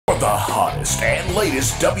the hottest and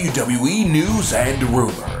latest WWE news and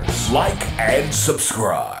rumors. Like and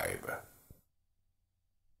subscribe.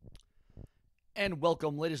 And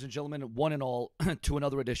welcome, ladies and gentlemen, one and all, to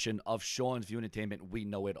another edition of Sean's View Entertainment. We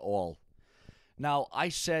know it all. Now, I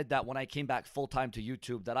said that when I came back full-time to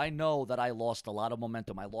YouTube that I know that I lost a lot of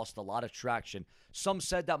momentum. I lost a lot of traction. Some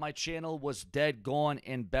said that my channel was dead, gone,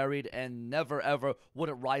 and buried, and never, ever would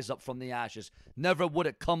it rise up from the ashes. Never would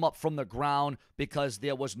it come up from the ground because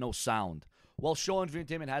there was no sound. Well, Sean's View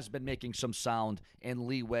Entertainment has been making some sound and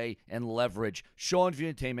leeway and leverage. Sean's View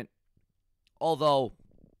Entertainment, although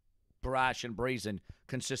brash and brazen,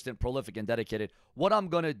 consistent, prolific, and dedicated. What I'm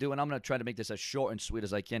going to do, and I'm going to try to make this as short and sweet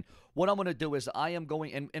as I can, what I'm going to do is I am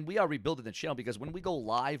going, and we are rebuilding the channel because when we go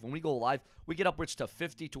live, we get upwards to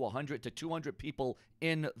 50 to 100 to 200 people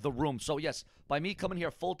in the room. So yes, by me coming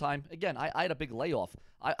here full-time, again, I had a big layoff.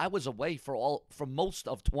 I was away for most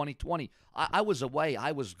of 2020. I was away.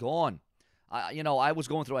 I was gone. I was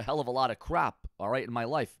going through a hell of a lot of crap, all right, in my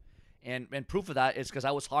life. And proof of that is because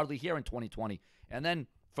I was hardly here in 2020. And then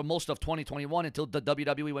for most of 2021 until the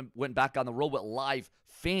WWE went back on the road with live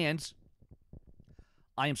fans,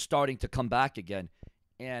 I am starting to come back again.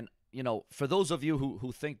 And, for those of you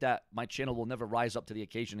who think that my channel will never rise up to the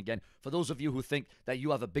occasion again, for those of you who think that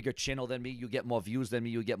you have a bigger channel than me, you get more views than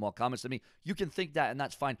me, you get more comments than me, you can think that, and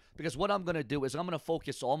that's fine. Because what I'm going to do is I'm going to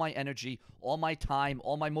focus all my energy, all my time,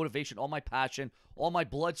 all my motivation, all my passion, all my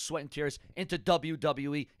blood, sweat, and tears into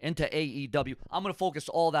WWE, into AEW. I'm going to focus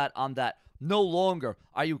all that on that. No longer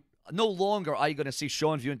are you going to see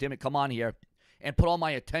Sean View Entertainment come on here and put all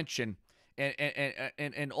my attention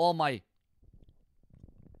and all my,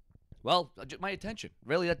 my attention.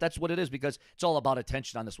 Really, that's what it is, because it's all about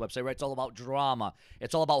attention on this website, right? It's all about drama.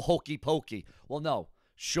 It's all about hokey pokey. Well, no.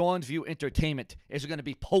 Sean's View Entertainment isn't going to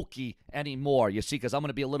be pokey anymore, you see, because I'm going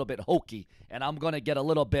to be a little bit hokey, and I'm going to get a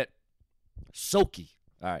little bit soaky.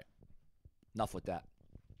 All right. Enough with that.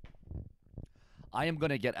 I am going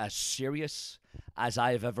to get as serious as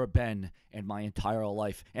I have ever been in my entire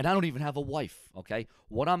life. And I don't even have a wife, okay?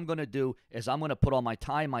 What I'm going to do is I'm going to put all my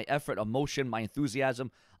time, my effort, emotion, my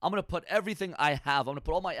enthusiasm. I'm going to put everything I have. I'm going to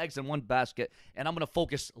put all my eggs in one basket, and I'm going to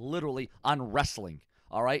focus literally on wrestling,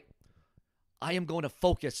 all right? I am going to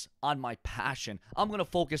focus on my passion. I'm going to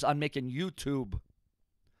focus on making YouTube,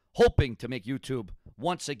 hoping to make YouTube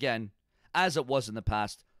once again, as it was in the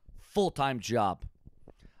past, full-time job.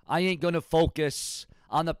 I ain't going to focus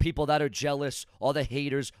on the people that are jealous, or the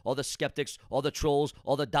haters, or the skeptics, or the trolls,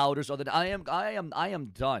 or the doubters, or the I am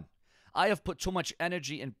done. I have put too much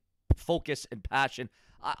energy and focus and passion.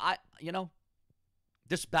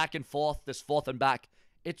 This back and forth, this forth and back,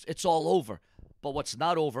 it's all over. But what's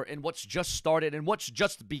not over, and what's just started, and what's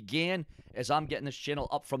just began, is I'm getting this channel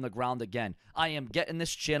up from the ground again. I am getting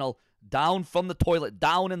this channel down from the toilet,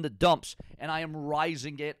 down in the dumps, and I am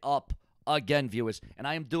rising it up again, viewers. And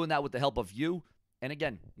I am doing that with the help of you. And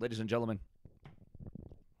again, ladies and gentlemen,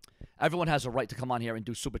 everyone has a right to come on here and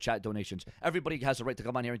do super chat donations. Everybody has a right to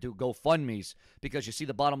come on here and do GoFundMes, because you see,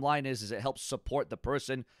 the bottom line is it helps support the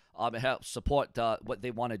person. It helps support what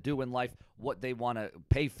they want to do in life, what they want to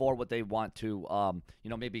pay for, what they want to,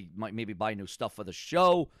 maybe buy new stuff for the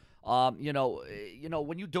show. When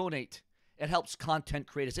you donate, it helps content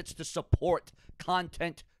creators. It's to support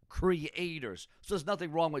content creators. So there's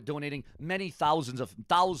nothing wrong with donating. Many thousands and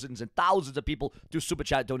thousands of people do super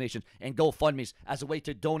chat donations and GoFundMes as a way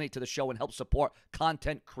to donate to the show and help support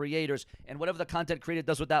content creators. And whatever the content creator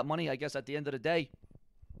does with that money, I guess at the end of the day,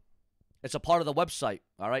 it's a part of the website,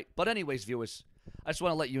 all right? But anyways, viewers, I just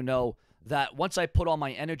want to let you know that once I put all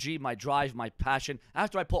my energy, my drive, my passion,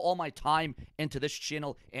 after I put all my time into this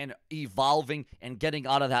channel and evolving and getting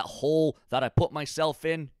out of that hole that I put myself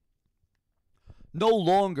in, no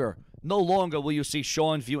longer will you see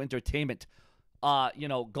Sean's View Entertainment,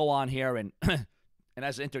 go on here and and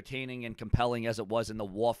as entertaining and compelling as it was in the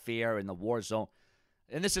warfare and the war zone.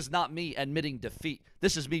 And this is not me admitting defeat.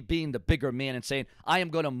 This is me being the bigger man and saying, I am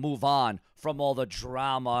going to move on from all the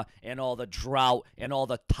drama and all the drought and all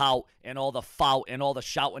the tout and all the fout and all the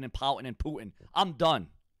shouting and pouting and pooting. I'm done.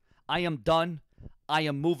 I am done. I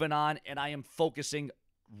am moving on, and I am focusing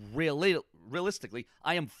realistically.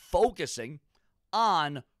 I am focusing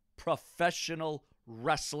on professional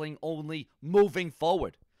wrestling only moving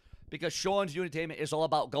forward, because Sean's View Entertainment is all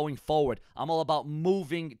about going forward. I'm all about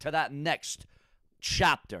moving to that next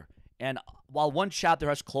chapter. And while one chapter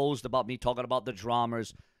has closed about me talking about the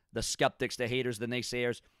dramas, the skeptics, the haters, the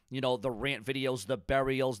naysayers, the rant videos, the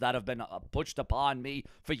burials that have been pushed upon me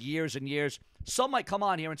for years and years, some might come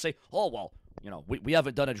on here and say, oh, well, We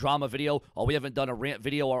haven't done a drama video, or we haven't done a rant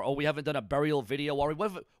video, or we haven't done a burial video, or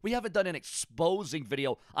we haven't done an exposing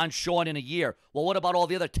video on Sean in a year. Well, what about all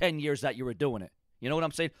the other 10 years that you were doing it? You know what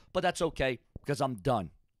I'm saying? But that's okay, because I'm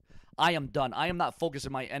done. I am done. I am not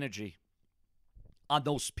focusing my energy on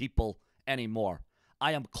those people anymore.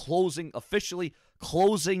 I am officially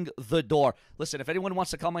closing the door. Listen, if anyone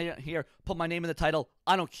wants to come here, put my name in the title,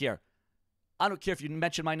 I don't care. I don't care if you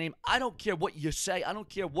mention my name. I don't care what you say. I don't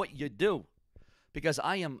care what you do. Because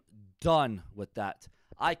I am done with that.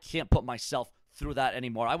 I can't put myself through that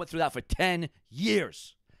anymore. I went through that for 10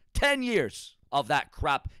 years. 10 years of that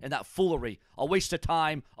crap and that foolery. A waste of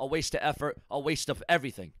time, a waste of effort, a waste of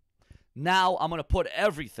everything. Now I'm going to put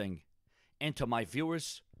everything into my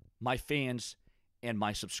viewers, my fans, and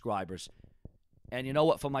my subscribers. And you know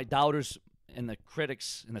what? For my doubters and the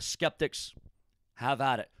critics and the skeptics, have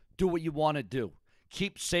at it. Do what you want to do.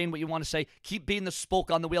 Keep saying what you want to say. Keep being the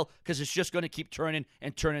spoke on the wheel, because it's just going to keep turning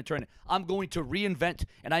and turning and turning. I'm going to reinvent,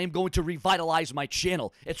 and I am going to revitalize my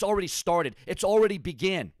channel. It's already started. It's already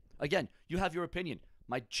began. Again, you have your opinion.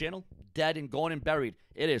 My channel, dead and gone and buried.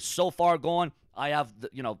 It is so far gone, I have,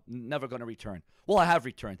 never going to return. Well, I have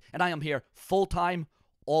returned, and I am here full-time,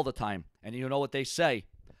 all the time. And you know what they say?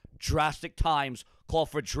 Drastic times call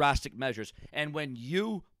for drastic measures. And when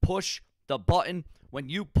you push the button, when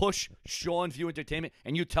you push Sean View Entertainment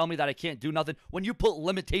and you tell me that I can't do nothing, when you put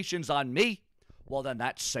limitations on me, well, then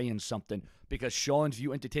that's saying something, because Sean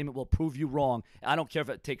View Entertainment will prove you wrong. I don't care if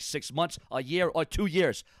it takes 6 months, a year, or 2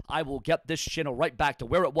 years. I will get this channel right back to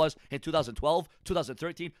where it was in 2012,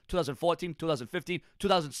 2013, 2014, 2015,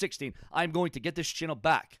 2016. I'm going to get this channel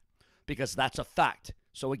back, because that's a fact.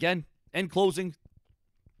 So again, in closing,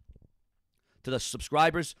 to the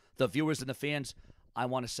subscribers, the viewers, and the fans, I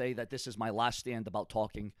want to say that this is my last stand about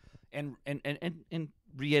talking and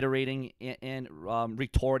reiterating and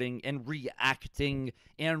retorting and reacting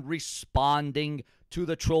and responding to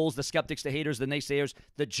the trolls, the skeptics, the haters, the naysayers,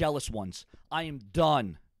 the jealous ones. I am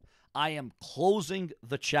done. I am closing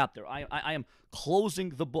the chapter. I am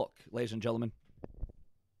closing the book, ladies and gentlemen.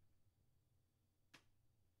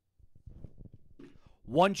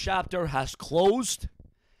 One chapter has closed,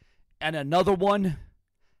 and another one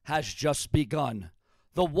has just begun.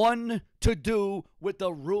 The one to do with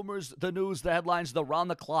the rumors, the news, the headlines, the round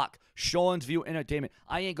the clock, Sean's View Entertainment.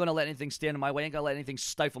 I ain't going to let anything stand in my way. I ain't going to let anything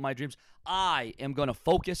stifle my dreams. I am going to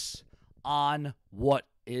focus on what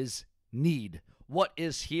is need, what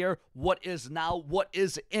is here, what is now, what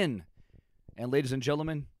is in. And ladies and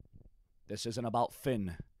gentlemen, this isn't about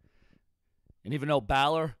Finn. And even though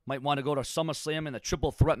Balor might want to go to SummerSlam in the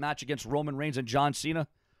triple threat match against Roman Reigns and John Cena,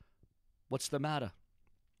 what's the matter?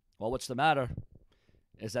 Well, what's the matter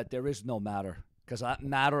is that there is no matter, because that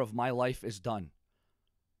matter of my life is done.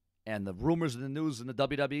 And the rumors in the news in the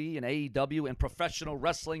WWE and AEW and professional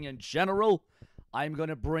wrestling in general, I'm going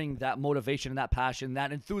to bring that motivation and that passion,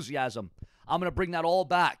 that enthusiasm. I'm going to bring that all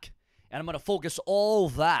back, and I'm going to focus all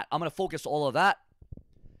that. I'm going to focus all of that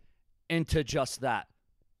into just that.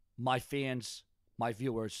 My fans, my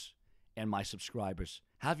viewers, and my subscribers.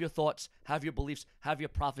 Have your thoughts, have your beliefs, have your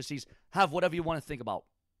prophecies, have whatever you want to think about.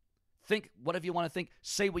 Think whatever you want to think.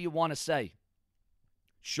 Say what you want to say.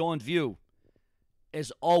 Sean View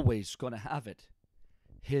is always going to have it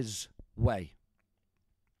his way.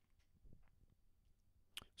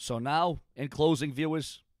 So now, in closing,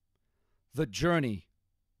 viewers, the journey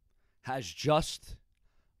has just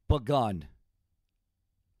begun.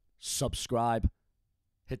 Subscribe,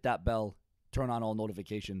 hit that bell, turn on all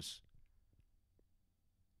notifications.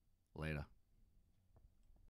 Later.